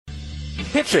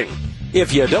pitching.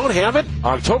 If you don't have it,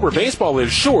 October baseball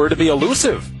is sure to be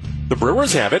elusive. The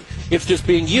Brewers have it. It's just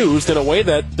being used in a way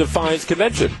that defies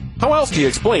convention. How else do you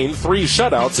explain 3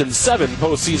 shutouts in 7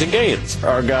 postseason games?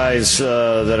 Our guys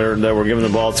that we're giving the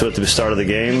ball to at the start of the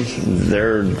game,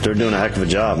 they're doing a heck of a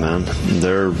job, man.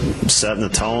 They're setting the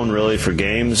tone really for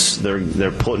games.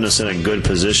 They're putting us in a good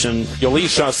position.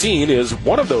 Yolis Chacin is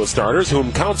one of those starters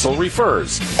whom counsel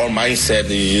refers. Our mindset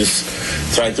is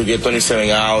just trying to get 27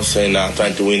 outs and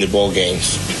trying to win the ball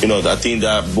games. I think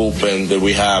that bullpen that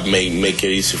we have make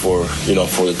it easy for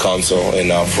the counsel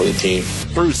and for the team.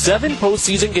 Through 7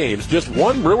 postseason games, just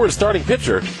one Brewers starting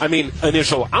pitcher,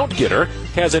 initial outgetter,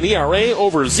 has an ERA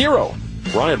over 0.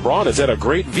 Ryan Braun has had a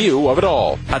great view of it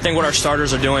all. I think what our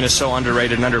starters are doing is so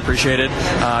underrated and underappreciated.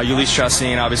 Yolis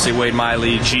Chacin, obviously Wade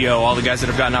Miley, Gio, all the guys that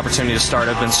have gotten an opportunity to start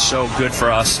have been so good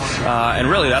for us. And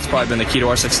really, that's probably been the key to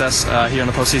our success here in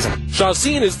the postseason.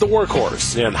 Chacin is the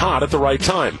workhorse and hot at the right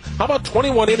time. How about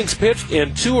 21 innings pitched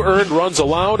and 2 earned runs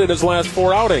allowed in his last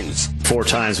 4 outings? 4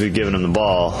 times we've given him the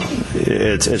ball.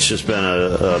 It's just been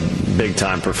a big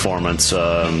time performance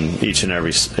each and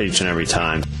every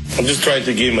time. I'm just trying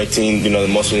to give my team, the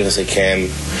most innings I can.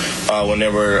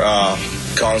 Whenever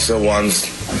counsel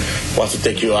wants to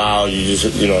take you out, you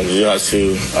have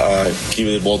to give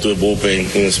the ball to a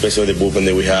bullpen, especially the bullpen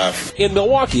that we have. In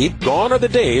Milwaukee, gone are the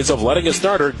days of letting a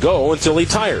starter go until he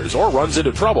tires or runs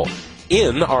into trouble.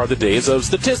 In are the days of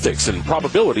statistics and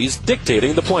probabilities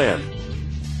dictating the plan.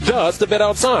 Just a bit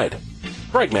outside.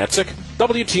 Greg Matzik,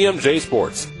 WTMJ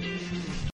Sports.